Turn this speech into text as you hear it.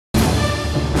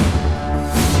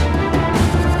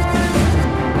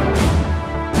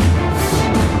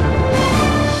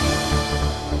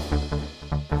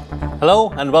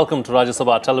Hello and welcome to Rajya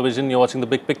Sabha Television. You're watching The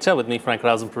Big Picture with me, Frank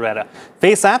Razan Pereira.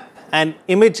 Face app, an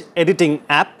image editing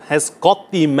app, has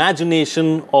caught the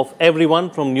imagination of everyone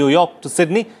from New York to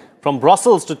Sydney, from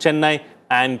Brussels to Chennai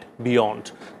and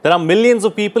beyond. There are millions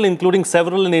of people, including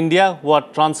several in India, who are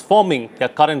transforming their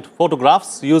current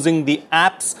photographs using the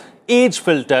app's age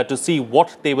filter to see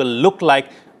what they will look like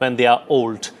when they are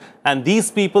old. And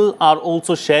these people are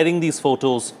also sharing these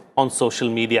photos on social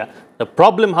media. The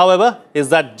problem, however, is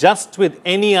that just with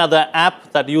any other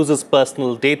app that uses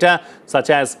personal data, such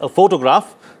as a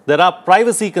photograph, there are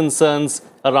privacy concerns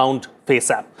around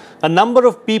FaceApp. A number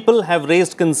of people have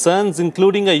raised concerns,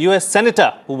 including a US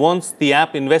senator who wants the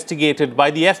app investigated by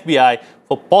the FBI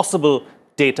for possible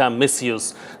data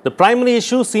misuse. The primary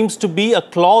issue seems to be a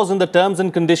clause in the terms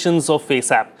and conditions of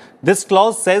FaceApp. This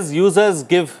clause says users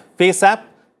give FaceApp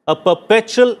a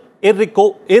perpetual,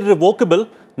 irrevocable,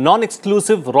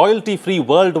 non-exclusive, royalty-free,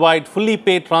 worldwide, fully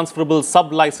paid, transferable,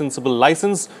 sub-licensable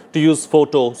license to use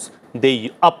photos they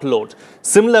upload.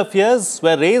 Similar fears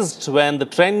were raised when the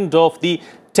trend of the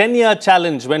 10-year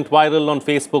challenge went viral on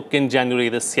Facebook in January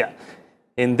this year.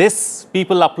 In this,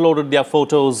 people uploaded their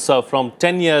photos from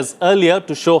 10 years earlier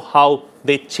to show how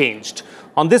they changed.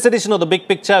 On this edition of The Big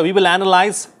Picture, we will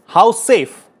analyze how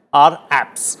safe are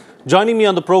apps. Joining me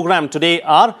on the program today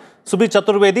are Subhi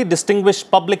Chaturvedi,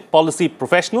 Distinguished Public Policy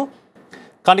Professional,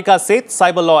 Karnika Seth,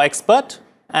 Cyberlaw Expert,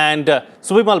 and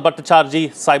Subimal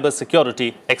Bhattacharjee, Cyber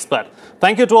Security Expert.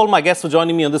 Thank you to all my guests for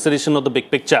joining me on this edition of The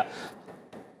Big Picture.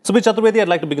 Subhi Chaturvedi, I'd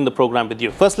like to begin the program with you.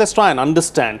 First, let's try and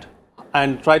understand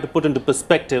and try to put into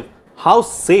perspective how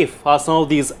safe are some of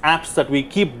these apps that we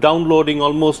keep downloading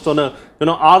almost on a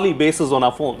hourly basis on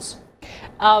our phones.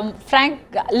 Frank,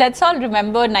 let's all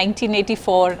remember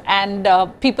 1984, and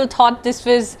people thought this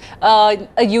was a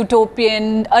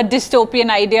dystopian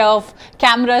idea of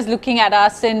cameras looking at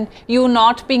us and you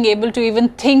not being able to even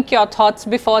think your thoughts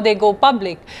before they go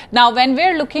public. Now, when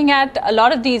we're looking at a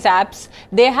lot of these apps,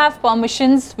 they have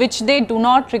permissions which they do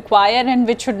not require and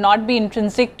which should not be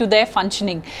intrinsic to their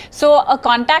functioning. So a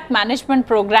contact management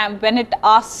program, when it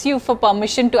asks you for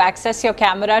permission to access your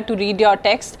camera to read your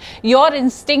text, your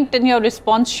instinct and your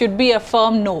response should be a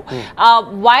firm no.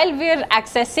 While we're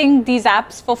accessing these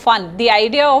apps for fun, the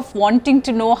idea of wanting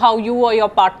to know how you or your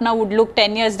partner would look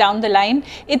 10 years down the line,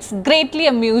 it's greatly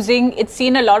amusing. It's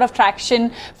seen a lot of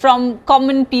traction from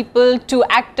common people to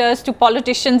actors to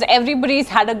politicians. Everybody's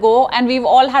had a go and we've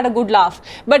all had a good laugh.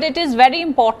 But it is very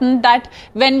important that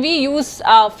when we use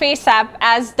FaceApp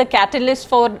as the catalyst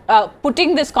for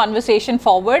putting this conversation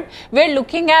forward, we're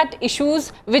looking at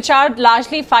issues which are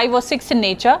largely 5 or 6 in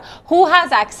nature. Who has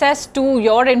access to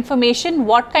your information?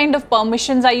 What kind of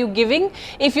permissions are you giving?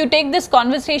 If you take this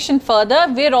conversation further,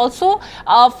 we're also,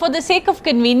 for the sake of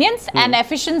convenience and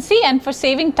efficiency and for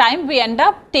saving time, we end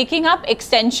up taking up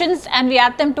extensions and we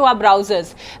add them to our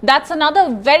browsers. That's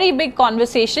another very big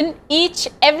conversation.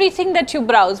 Everything that you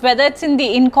browse, whether it's in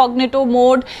the incognito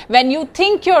mode, when you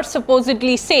think you're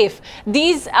supposedly safe,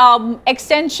 these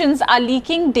extensions are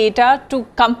leaking data to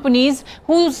companies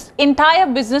whose entire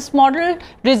business model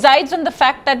resides on the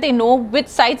fact that they know which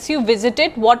sites you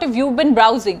visited, what have you been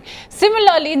browsing.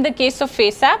 Similarly, in the case of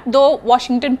FaceApp, though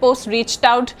Washington Post reached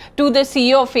out to the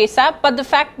CEO of FaceApp, but the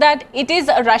fact that it is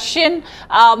a Russian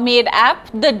made app,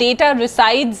 the data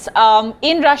resides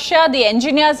in Russia, the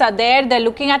engineers are there, they're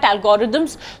looking at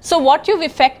algorithms. So what you've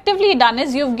effectively done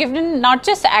is you've given not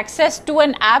just access to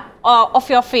an app of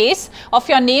your face, of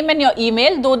your name and your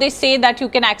email, though they say that you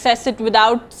can access it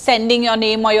without sending your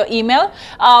name or your email,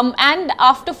 and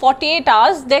after 48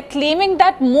 hours, they're claiming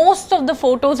that most of the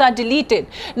photos are deleted.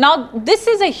 Now, this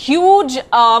is a huge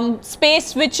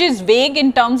space which is vague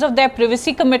in terms of their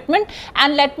privacy commitment.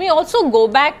 And let me also go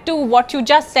back to what you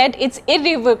just said. It's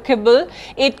irrevocable,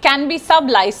 it can be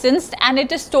sub-licensed, and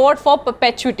it is stored for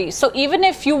perpetuity. So even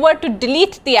if you were to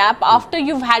delete the app after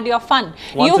you've had your fun,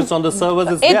 once it's on the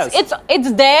servers,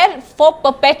 it's there for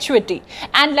perpetuity.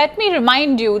 And let me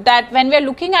remind you that when we're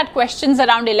looking at questions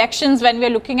around elections, when we're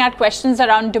looking at questions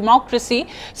around democracy,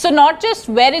 so not just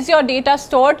where is your data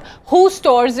stored, who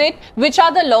stores it, which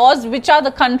are the laws, which are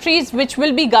the countries which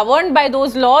will be governed by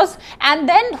those laws, and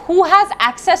then who has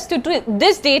access to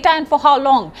this data and for how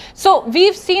long. So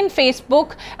we've seen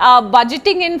Facebook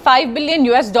budgeting in $5 billion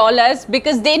US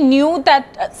because they knew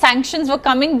that sanctions were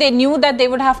coming. They knew that they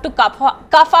would have to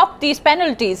cough up these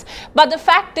penalties. But the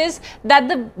fact is that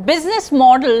the business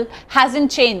model hasn't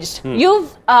changed.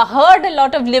 You've heard a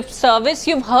lot of lip service.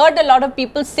 You've heard a lot of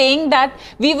people saying saying that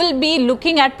we will be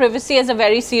looking at privacy as a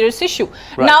very serious issue.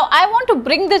 Right. Now, I want to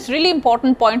bring this really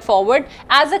important point forward.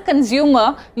 As a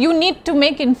consumer, you need to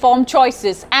make informed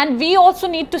choices, and we also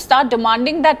need to start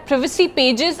demanding that privacy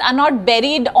pages are not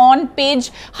buried on page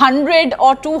 100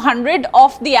 or 200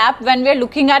 of the app when we're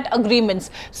looking at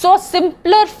agreements. So, a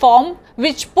simpler form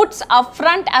which puts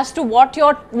upfront as to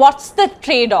what's the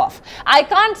trade-off. I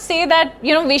can't say that,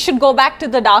 you know, we should go back to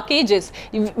the dark ages.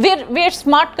 We're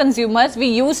smart consumers. We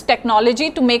use technology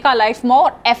to make our life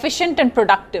more efficient and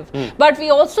productive. But we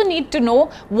also need to know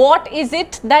what is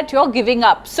it that you're giving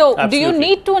up. So Absolutely. Do you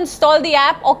need to install the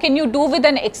app, or can you do with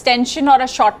an extension or a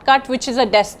shortcut which is a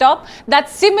desktop that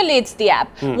simulates the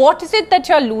app? What is it that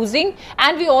you're losing?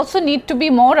 And we also need to be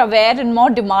more aware and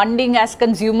more demanding as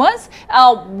consumers.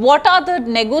 What are the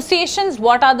negotiations,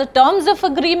 what are the terms of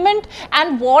agreement,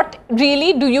 and what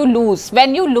really do you lose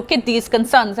when you look at these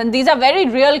concerns? And these are very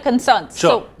real concerns.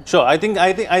 Sure, sure. I think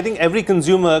every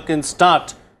consumer can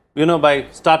start, you know, by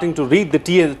starting to read the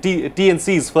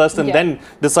T&Cs first, and then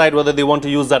decide whether they want to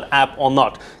use that app or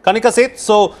not. Karnika Seth,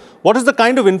 so what is the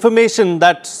kind of information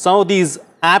that some of these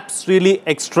apps really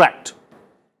extract?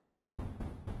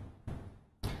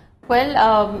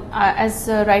 Well, as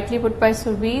rightly put by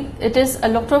Survi, it is a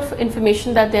lot of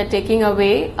information that they're taking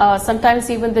away. Sometimes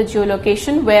even the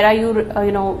geolocation, where are you,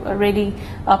 really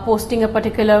posting a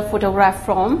particular photograph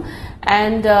from,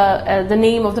 and the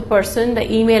name of the person,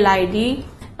 the email ID.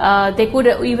 They could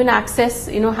even access,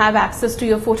 have access to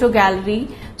your photo gallery.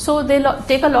 So they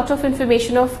take a lot of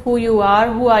information of who you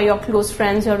are, who are your close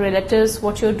friends, your relatives,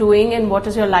 what you're doing, and what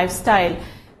is your lifestyle.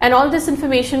 And all this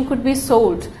information could be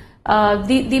sold.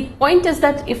 The point is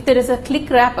that if there is a click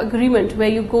wrap agreement where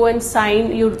you go and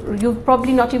sign, you've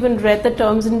probably not even read the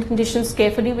terms and conditions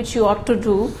carefully, which you ought to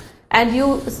do, and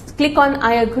you click on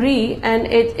I agree, and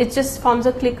it just forms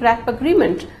a click wrap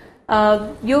agreement.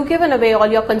 You've given away all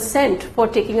your consent for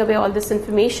taking away all this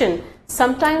information.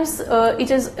 Sometimes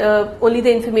it is only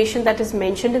the information that is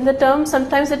mentioned in the term.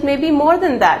 Sometimes it may be more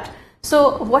than that.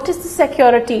 So what is the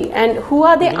security, and who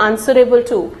are they answerable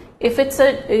to? If it's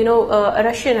a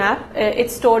Russian app,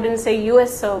 it's stored in, say,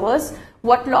 US servers,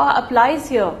 what law applies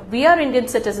here? We are Indian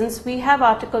citizens. We have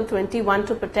Article 21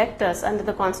 to protect us under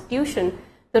the Constitution.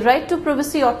 The right to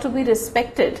privacy ought to be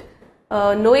respected.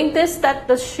 Knowing this, that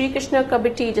the Sri Krishna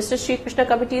Committee, Justice Sri Krishna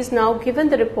Committee is now given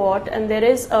the report, and there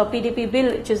is a PDP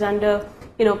bill which is under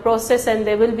process, and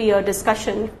there will be a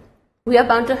discussion. We are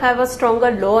bound to have a stronger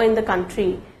law in the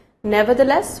country.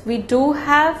 Nevertheless, we do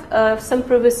have some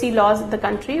privacy laws in the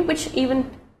country which even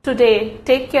today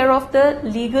take care of the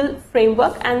legal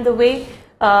framework and the way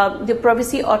the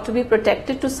privacy ought to be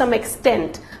protected to some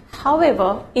extent.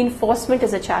 However, enforcement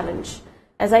is a challenge.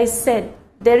 As I said,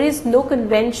 there is no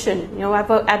convention.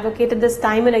 I've advocated this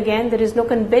time and again. There is no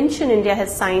convention India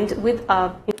has signed with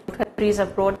countries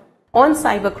abroad on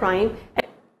cybercrime.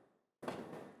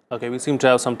 Okay, we seem to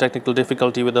have some technical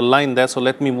difficulty with the line there, so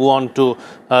let me move on to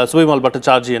Subimal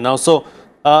Bhattacharjee now. So,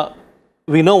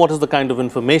 we know what is the kind of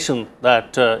information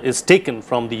that is taken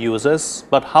from the users,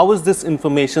 but how is this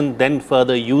information then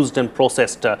further used and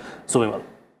processed, Subimal?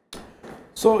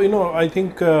 So, I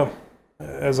think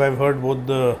as I've heard both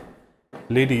the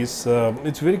ladies,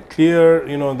 it's very clear,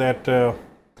 that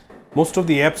most of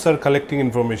the apps are collecting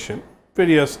information,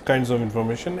 various kinds of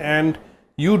information, and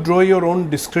you draw your own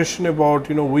discretion about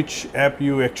which app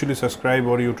you actually subscribe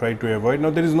or you try to avoid. Now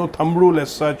there is no thumb rule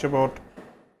as such about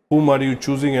whom are you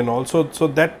choosing, and also so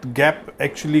that gap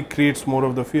actually creates more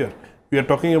of the fear. We are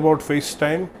talking about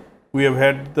FaceTime. We have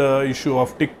had the issue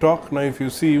of TikTok. Now if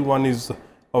you see, one is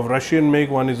of Russian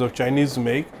make, one is of Chinese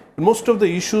make. Most of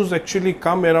the issues actually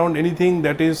come around anything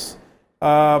that is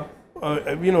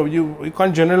you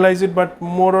can't generalize it, but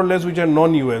more or less which are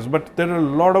non-US. But there are a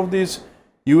lot of these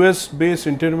US-based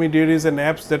intermediaries and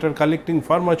apps that are collecting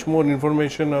far much more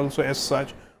information also as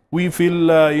such. We feel,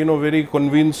 very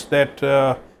convinced that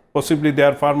possibly they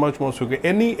are far much more secure.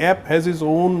 Any app has its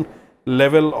own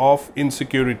level of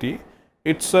insecurity.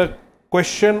 It's a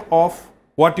question of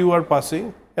what you are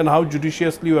passing and how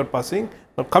judiciously you are passing.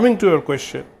 Now coming to your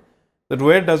question, that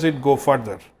where does it go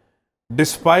further?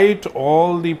 Despite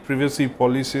all the privacy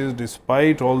policies,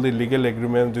 despite all the legal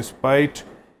agreements, despite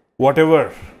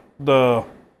whatever the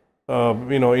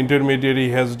intermediary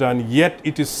has done, yet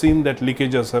it is seen that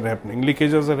leakages are happening.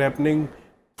 Leakages are happening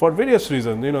for various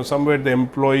reasons. Somewhere the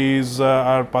employees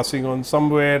are passing on,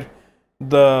 somewhere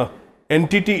the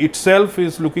entity itself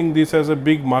is looking this as a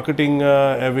big marketing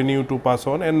avenue to pass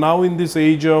on, and now in this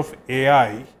age of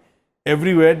AI,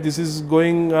 everywhere this is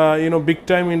going big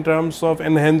time in terms of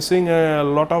enhancing a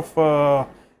lot of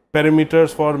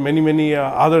parameters for many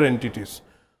other entities.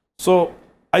 So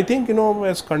I think,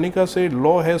 as Karnika said,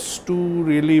 law has to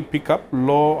really pick up.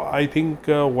 Law, I think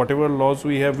whatever laws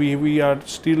we have, we are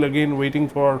still again waiting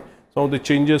for some of the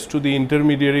changes to the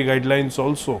intermediary guidelines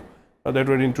also that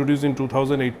were introduced in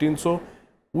 2018. So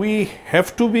we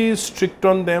have to be strict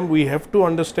on them. We have to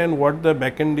understand what the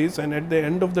backend is, and at the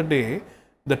end of the day,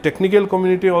 the technical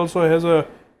community also has a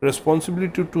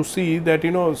responsibility to see that,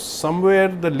 somewhere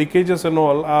the leakages and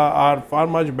all are far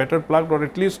much better plugged, or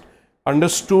at least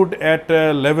understood at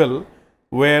a level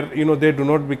where they do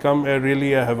not become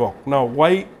really a havoc. Now,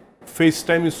 why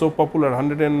FaceTime is so popular,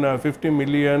 150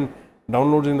 million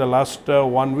downloads in the last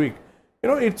 1 week.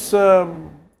 It's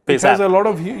it has a lot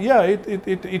of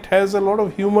it has a lot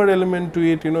of humor element to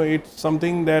it. It's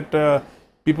something that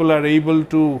people are able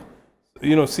to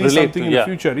see something in the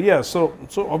future. Yeah, so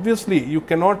obviously you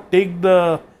cannot take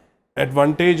the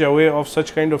advantage away of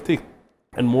such kind of thing.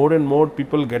 And more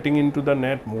people getting into the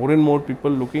net, more and more people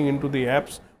looking into the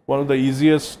apps. One of the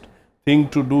easiest thing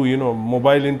to do,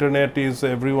 mobile internet is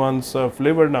everyone's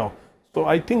flavor now. So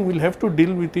I think we'll have to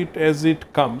deal with it as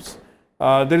it comes.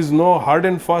 There is no hard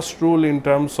and fast rule in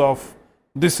terms of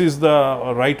this is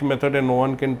the right method and no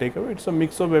one can take away. It's a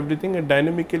mix of everything, a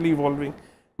dynamically evolving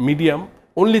medium.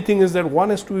 Only thing is that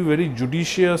one has to be very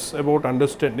judicious about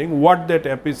understanding what that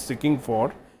app is seeking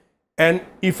for, and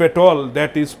if at all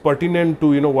that is pertinent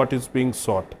to what is being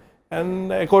sought,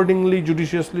 and accordingly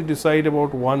judiciously decide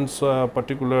about one's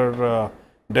particular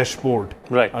dashboard,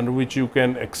 right, under which you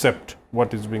can accept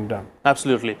what is being done.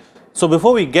 Absolutely. So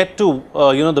before we get to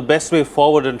the best way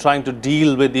forward in trying to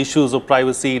deal with issues of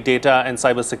privacy, data and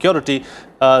cyber security,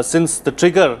 since the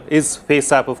trigger is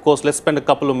FaceApp, of course, let's spend a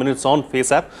couple of minutes on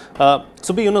FaceApp.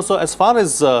 Subi, so as far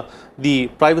as the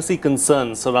privacy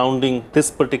concerns surrounding this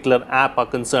particular app are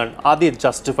concerned, are they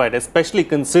justified, especially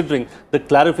considering the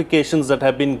clarifications that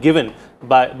have been given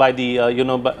by the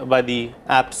by the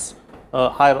app's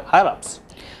higher ups?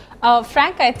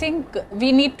 Frank, I think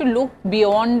we need to look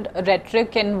beyond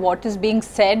rhetoric and what is being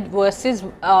said versus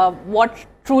what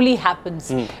truly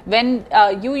happens. When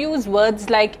you use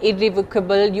words like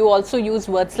irrevocable, you also use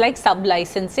words like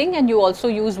sub-licensing, and you also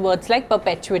use words like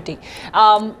perpetuity.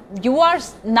 You are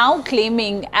now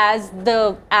claiming as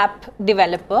the app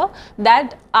developer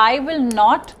that I will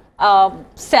not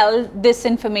sell this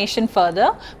information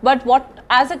further, but what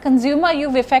as a consumer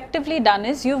you've effectively done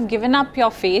is you've given up your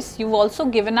face, you've also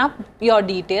given up your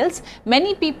details.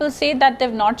 Many people say that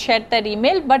they've not shared their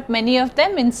email, but many of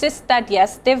them insist that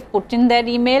yes, they've put in their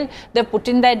email, they've put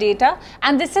in their data,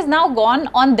 and this has now gone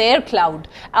on their cloud.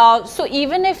 So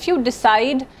even if you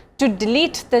decide to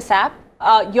delete this app,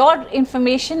 your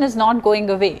information is not going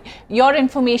away. Your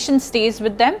information stays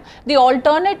with them. The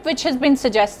alternate which has been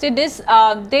suggested is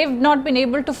they've not been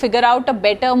able to figure out a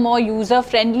better, more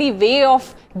user-friendly way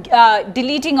of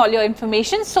deleting all your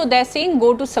information. So they're saying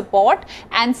go to support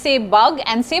and say bug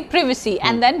and say privacy,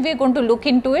 and then we're going to look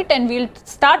into it and we'll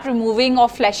start removing or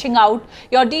fleshing out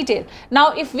your detail.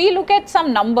 Now, if we look at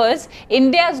some numbers,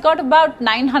 India has got about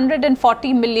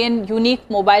 940 million unique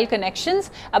mobile connections,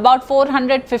 about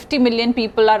 450 million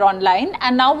people are online,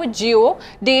 and now with Jio,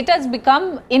 data has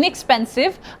become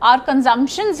inexpensive, our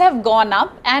consumptions have gone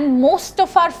up, and most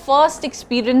of our first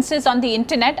experiences on the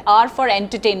internet are for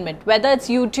entertainment, whether it's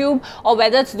YouTube or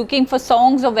whether it's looking for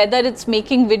songs or whether it's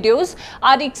making videos.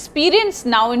 Our experience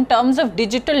now in terms of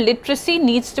digital literacy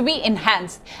needs to be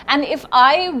enhanced. And if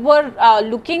I were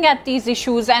looking at these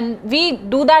issues, and we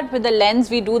do that with a lens,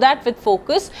 we do that with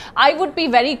focus, I would be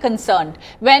very concerned.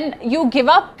 When you give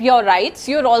up your rights,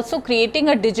 you're also creating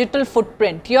a digital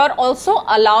footprint. You're also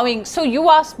allowing, so you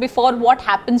asked before what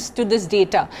happens to this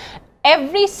data.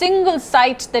 Every single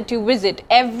site that you visit,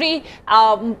 every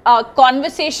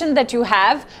conversation that you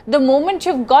have, the moment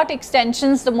you've got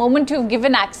extensions, the moment you've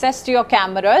given access to your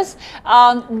cameras,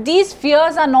 these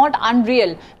fears are not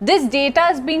unreal. This data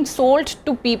is being sold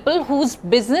to people whose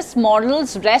business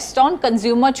models rest on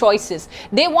consumer choices.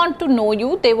 They want to know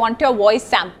you, they want your voice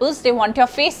samples, they want your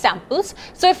face samples.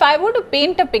 So if I were to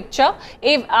paint a picture,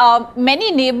 if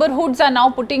many neighborhoods are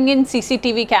now putting in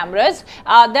CCTV cameras,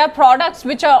 there are products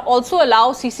which are also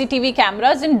allow CCTV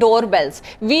cameras in doorbells.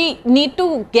 We need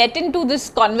to get into this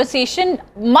conversation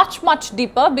much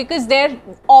deeper, because they're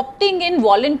opting in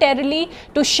voluntarily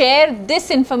to share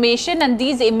this information and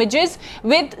these images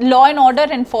with law and order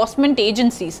enforcement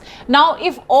agencies. Now,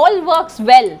 if all works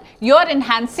well, you're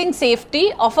enhancing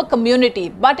safety of a community,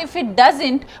 but if it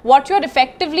doesn't, what you're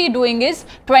effectively doing is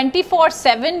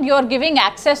 24/7 you're giving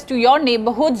access to your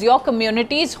neighborhoods, your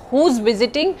communities, who's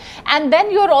visiting, and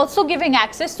then you're also giving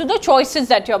access to the choices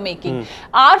that you're making.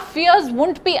 Our fears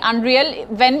won't be unreal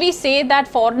when we say that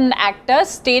foreign actors,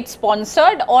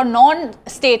 state-sponsored or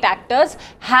non-state actors,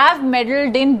 have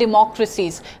meddled in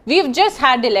democracies. We've just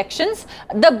had elections,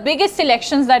 the biggest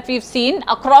elections that we've seen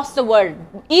across the world,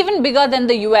 even bigger than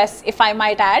the US, if I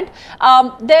might add.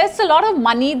 There's a lot of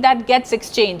money that gets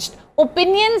exchanged.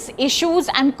 Opinions, issues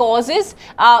and causes.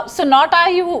 So not are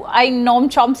you, in Noam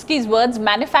Chomsky's words,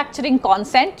 manufacturing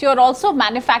consent, you're also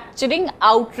manufacturing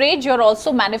outrage, you're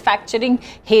also manufacturing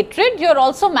hatred, you're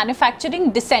also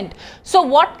manufacturing dissent. So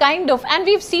what kind of, and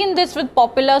we've seen this with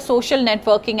popular social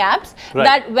networking apps,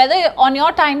 that whether on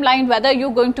your timeline, whether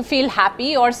you're going to feel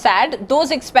happy or sad, those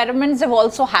experiments have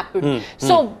also happened.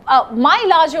 So my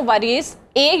larger worry is,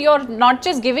 you're not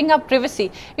just giving up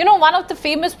privacy. You know, one of the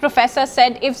famous professors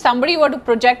said, if somebody were to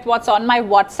project what's on my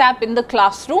WhatsApp in the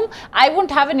classroom, I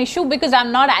wouldn't have an issue because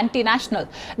I'm not anti-national.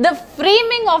 The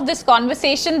framing of this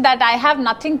conversation that I have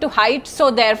nothing to hide,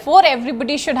 so therefore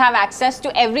everybody should have access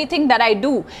to everything that I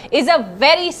do, is a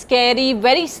very scary,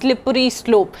 very slippery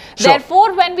slope.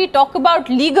 Therefore, when we talk about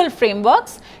legal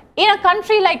frameworks, in a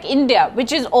country like India,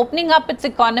 which is opening up its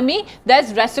economy,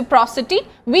 there's reciprocity.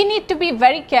 We need to be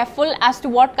very careful as to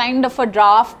what kind of a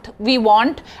draft we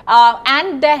want,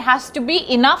 and there has to be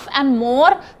enough and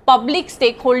more public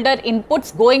stakeholder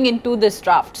inputs going into this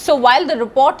draft. So while the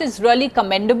report is really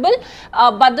commendable,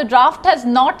 but the draft has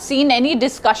not seen any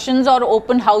discussions or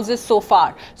open houses so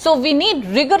far. So we need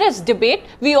rigorous debate.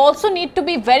 We also need to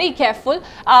be very careful.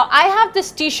 I have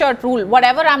this t-shirt rule.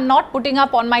 Whatever I'm not putting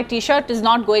up on my t-shirt is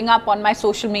not going up on my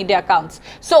social media accounts.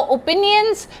 So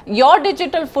opinions, your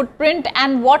digital footprint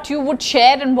and what you would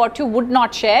share and what you would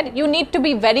not share, you need to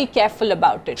be very careful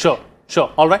about it. Sure. Sure.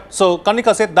 All right. So,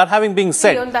 Karnika Seth, that having been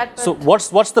said, so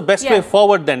what's the best way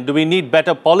forward then? Do we need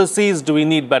better policies? Do we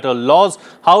need better laws?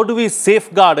 How do we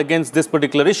safeguard against this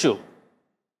particular issue?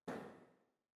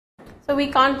 So we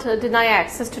can't deny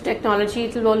access to technology.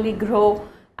 It will only grow,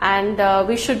 and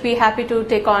we should be happy to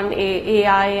take on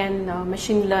AI and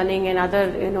machine learning and other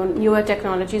newer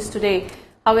technologies today.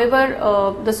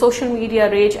 However, the social media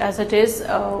rage as it is,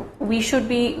 we should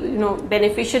be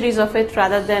beneficiaries of it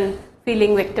rather than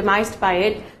feeling victimized by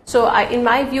it. So in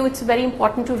my view, it's very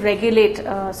important to regulate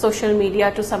social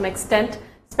media to some extent,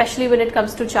 especially when it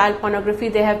comes to child pornography.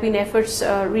 There have been efforts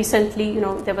recently,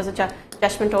 there was a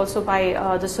judgment also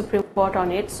by the Supreme Court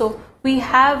on it. So we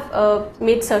have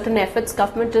made certain efforts.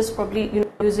 Government is probably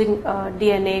using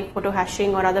DNA, photo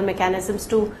hashing or other mechanisms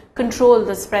to control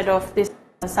the spread of this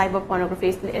cyber pornography,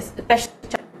 especially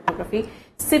child pornography.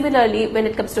 Similarly, when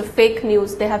it comes to fake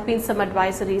news, there have been some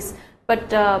advisories.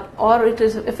 But or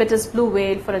if it is blue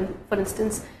whale, for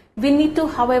instance, we need to,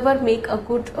 however, make a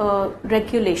good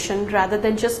regulation rather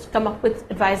than just come up with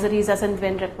advisories as and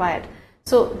when required.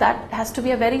 So that has to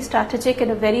be a very strategic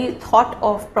and a very thought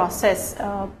of process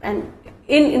and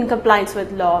in compliance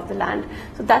with law of the land.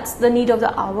 So that's the need of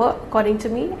the hour, according to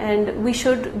me, and we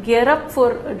should gear up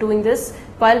for doing this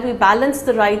while we balance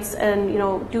the rights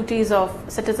and duties of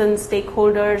citizens,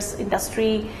 stakeholders,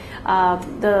 industry,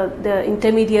 the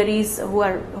intermediaries who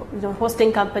are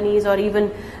hosting companies or even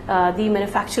the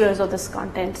manufacturers of this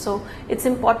content. So it's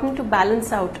important to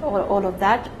balance out all of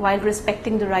that while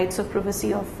respecting the rights of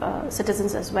privacy of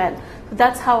citizens as well. So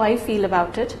that's how I feel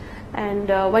about it, and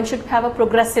one should have a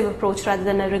progressive approach rather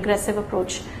than a regressive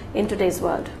approach in today's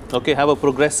world. Okay, have a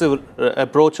progressive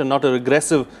approach and not a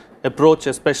regressive approach,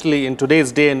 especially in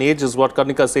today's day and age, is what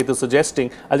Karnika Seth is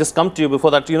suggesting. I'll just come to you before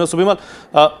that. Subimal,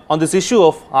 on this issue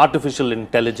of artificial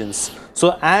intelligence,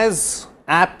 so as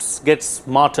apps get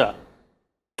smarter,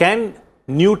 can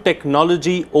new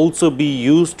technology also be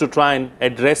used to try and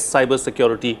address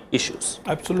cybersecurity issues?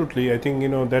 Absolutely. I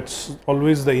think that's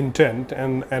always the intent,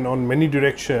 and on many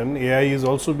directions, AI is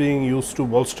also being used to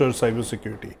bolster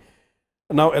cybersecurity.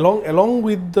 Now, along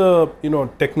with the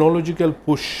technological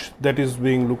push that is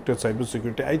being looked at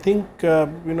cybersecurity, I think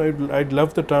I'd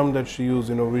love the term that she used.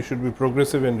 We should be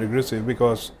progressive and regressive,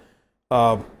 because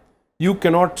you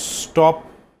cannot stop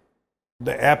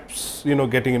the apps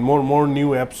getting in. More new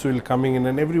apps will coming in,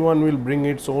 and everyone will bring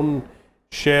its own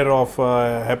share of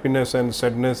happiness and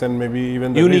sadness and maybe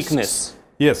even the uniqueness. Risks.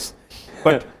 Yes,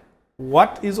 but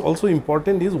what is also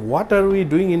important is what are we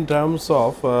doing in terms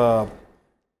of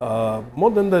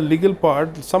more than the legal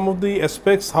part, some of the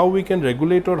aspects, how we can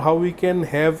regulate or how we can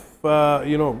have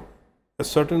a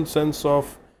certain sense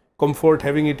of comfort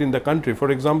having it in the country. For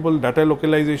example, data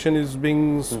localization is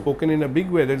being spoken in a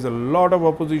big way. There is a lot of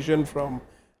opposition from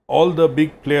all the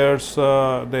big players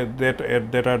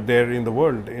that are there in the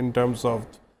world in terms of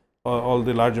all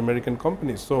the large American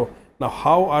companies. So now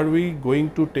how are we going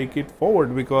to take it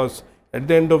forward? Because at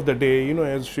the end of the day, you know,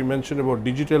 as she mentioned about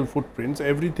digital footprints,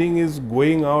 everything is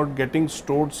going out, getting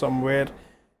stored somewhere.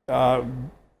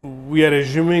 We are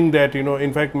assuming that, you know,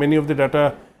 in fact, many of the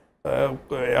data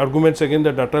arguments against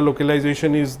the data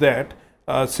localization is that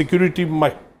security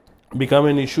might become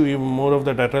an issue if more of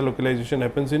the data localization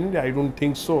happens in India. I don't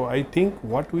think so. I think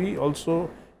what we also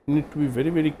need to be very,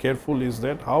 very careful is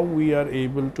that how we are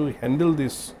able to handle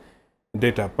this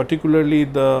data, particularly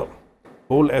the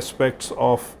whole aspects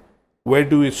of where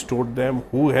do we store them,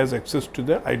 who has access to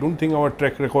them. I don't think our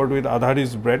track record with Aadhaar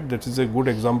is bad. That is a good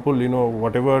example, you know,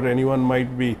 whatever anyone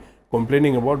might be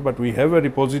complaining about, but we have a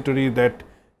repository that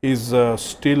is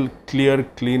still clear,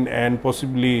 clean, and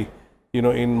possibly, you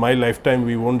know, in my lifetime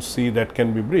we won't see that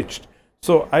can be breached.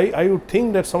 So I would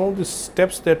think that some of the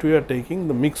steps that we are taking,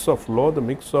 the mix of law, the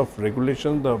mix of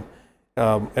regulation, the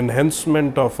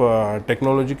enhancement of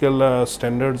technological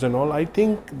standards and all, I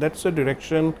think that's a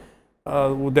direction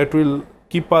that will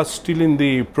keep us still in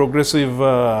the progressive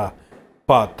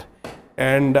path.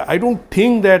 And I don't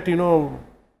think that, you know,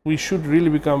 we should really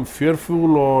become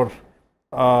fearful, or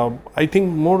I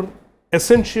think more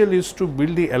essential is to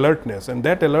build the alertness, and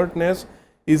that alertness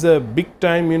is a big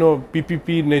time, you know,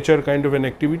 PPP nature kind of an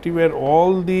activity where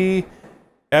all the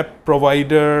app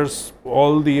providers,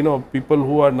 all the, you know, people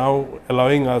who are now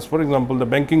allowing us, for example, the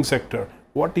banking sector,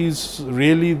 what is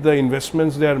really the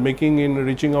investments they are making in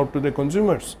reaching out to the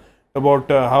consumers about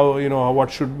how, you know, what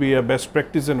should be a best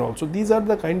practice and all. So these are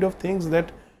the kind of things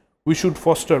that we should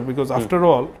foster, because after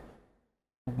all,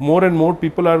 more and more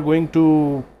people are going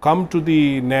to come to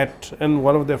the net, and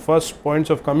one of the first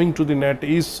points of coming to the net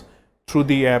is through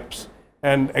the apps,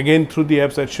 and again through the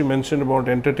apps that she mentioned about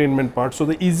entertainment part. So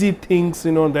the easy things,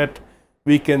 you know, that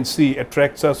we can see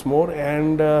attracts us more,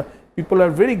 and people are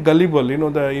very gullible, you know,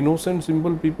 the innocent,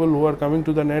 simple people who are coming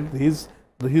to the net, his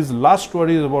last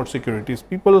worry is about security.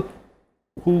 People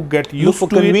who get used to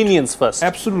convenience first.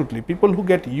 Absolutely. People who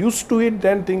get used to it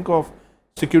then think of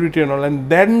security and all, and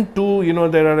then too, you know,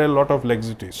 there are a lot of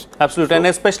laxities. Absolutely. So, and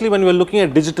especially when we're looking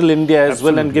at digital India as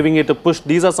well and giving it a push,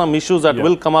 these are some issues that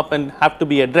will come up and have to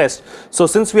be addressed. So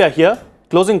since we are here,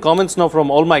 closing comments now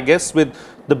from all my guests with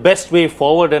the best way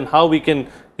forward and how we can,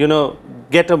 you know,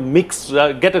 get a mix,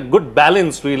 get a good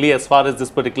balance really as far as this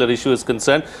particular issue is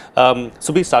concerned.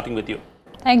 Subhi, starting with you.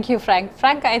 Thank you, Frank.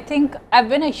 Frank, I think I've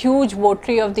been a huge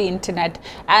votary of the internet,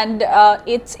 and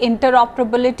its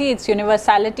interoperability, its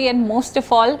universality, and most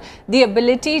of all, the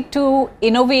ability to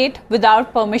innovate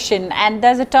without permission. And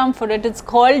there's a term for it, it's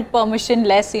called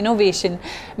permissionless innovation.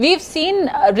 We've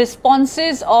seen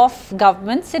responses of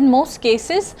governments. In most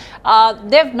cases,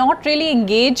 they've not really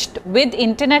engaged with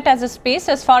internet as a space.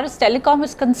 As far as telecom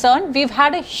is concerned, we've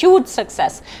had a huge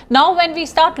success. Now, when we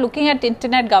start looking at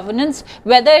internet governance,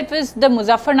 whether it was the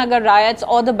Muzaffarnagar riots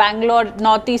or the Bangalore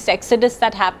Northeast exodus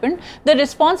that happened, the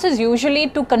response is usually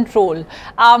to control.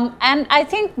 And I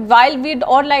think while we'd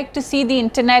all like to see the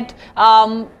internet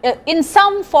in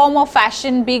some form or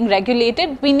fashion being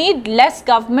regulated, we need less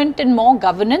government and more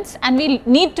governance, and we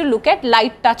need to look at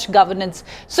light touch governance.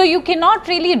 So you cannot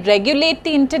really regulate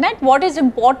the internet. What is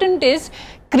important is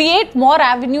create more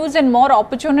avenues and more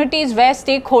opportunities where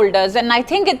stakeholders, and I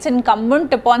think it's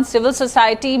incumbent upon civil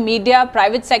society, media,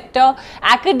 private sector,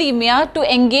 academia to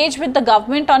engage with the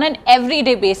government on an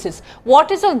everyday basis.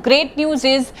 What is of great news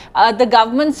is the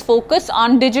government's focus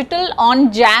on digital,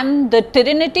 on JAM, the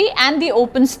Trinity and the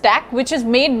open stack, which has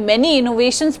made many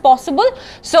innovations possible.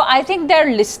 So I think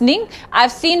they're listening.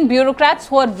 I've seen bureaucrats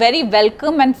who are very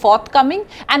welcome and forthcoming,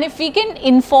 and if we can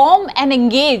inform and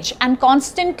engage and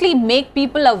constantly make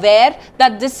people aware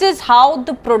that this is how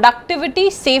the productivity,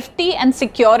 safety and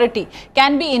security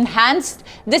can be enhanced,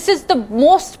 this is the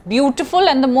most beautiful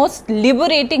and the most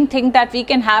liberating thing that we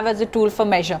can have as a tool for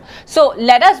measure. So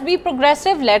let us be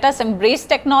progressive, let us embrace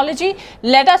technology,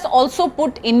 let us also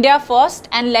put India first,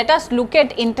 and let us look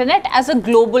at internet as a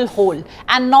global whole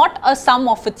and not a sum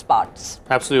of its parts.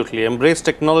 Absolutely. Embrace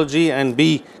technology and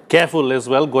be careful as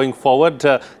well going forward.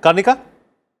 Karnika?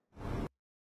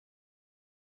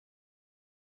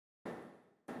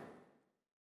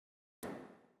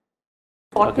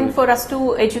 Important for us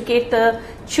to educate the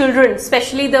children,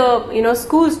 especially the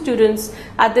school students.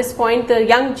 At this point, the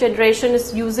young generation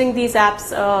is using these apps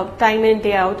time in,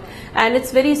 day out, and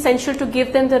it's very essential to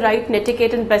give them the right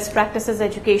etiquette and best practices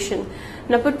education.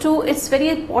 Number two, it's very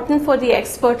important for the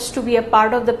experts to be a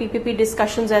part of the PPP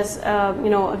discussions, as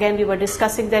again we were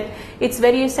discussing that it's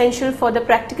very essential for the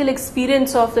practical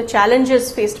experience of the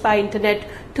challenges faced by internet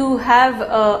to have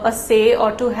a say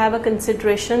or to have a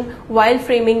consideration while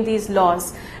framing these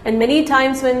laws. And many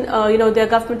times when their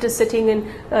government is sitting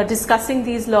and discussing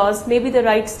these laws, maybe the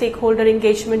right stakeholder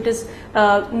engagement is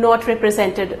not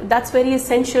represented. That's very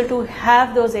essential to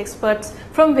have those experts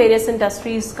from various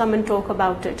industries come and talk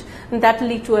about it, and that will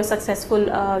lead to a successful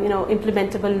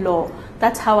implementable law.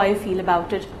 That's how I feel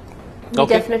about it. We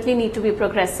definitely need to be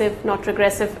progressive, not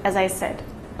regressive, as I said.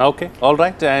 Okay, all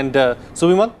right. And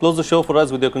Suvimal, close the show for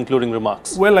us with your concluding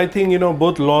remarks. Well, I think,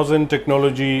 both laws and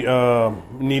technology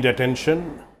need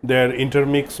attention. Their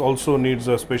intermix also needs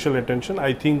a special attention.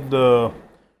 I think the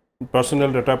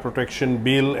Personal Data Protection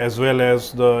Bill as well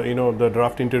as the, the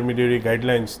draft intermediary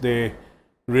guidelines, they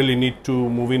really need to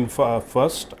move in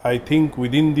first. I think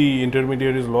within the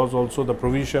intermediaries laws also the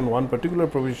provision, one particular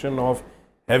provision of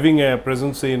having a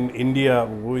presence in India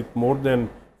with more than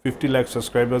 50 lakh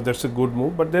subscribers, that's a good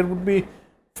move, but there would be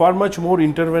far much more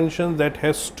intervention that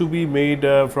has to be made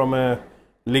from a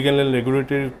legal and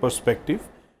regulatory perspective.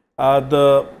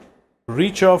 The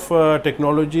reach of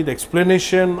technology, the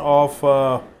explanation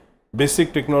of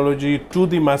basic technology to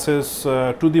the masses,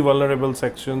 to the vulnerable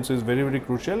sections is very, very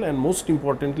crucial. And most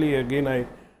importantly, again, I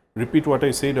repeat what I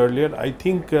said earlier, I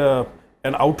think an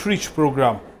outreach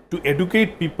program to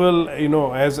educate people,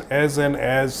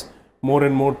 as more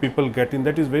and more people get in,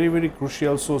 that is very, very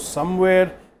crucial. So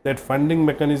somewhere that funding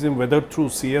mechanism, whether through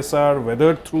CSR,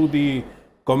 whether through the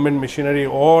government machinery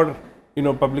or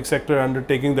public sector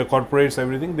undertaking, the corporates,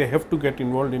 everything, they have to get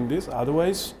involved in this.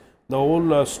 Otherwise, the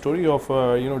whole story of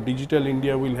digital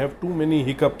India will have too many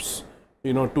hiccups,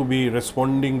 to be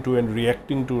responding to and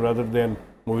reacting to rather than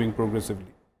moving progressively.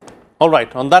 All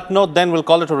right. On that note, then we'll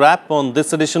call it a wrap on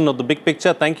this edition of The Big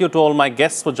Picture. Thank you to all my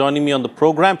guests for joining me on the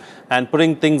program and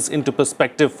putting things into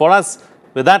perspective for us.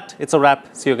 With that, it's a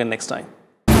wrap. See you again next time.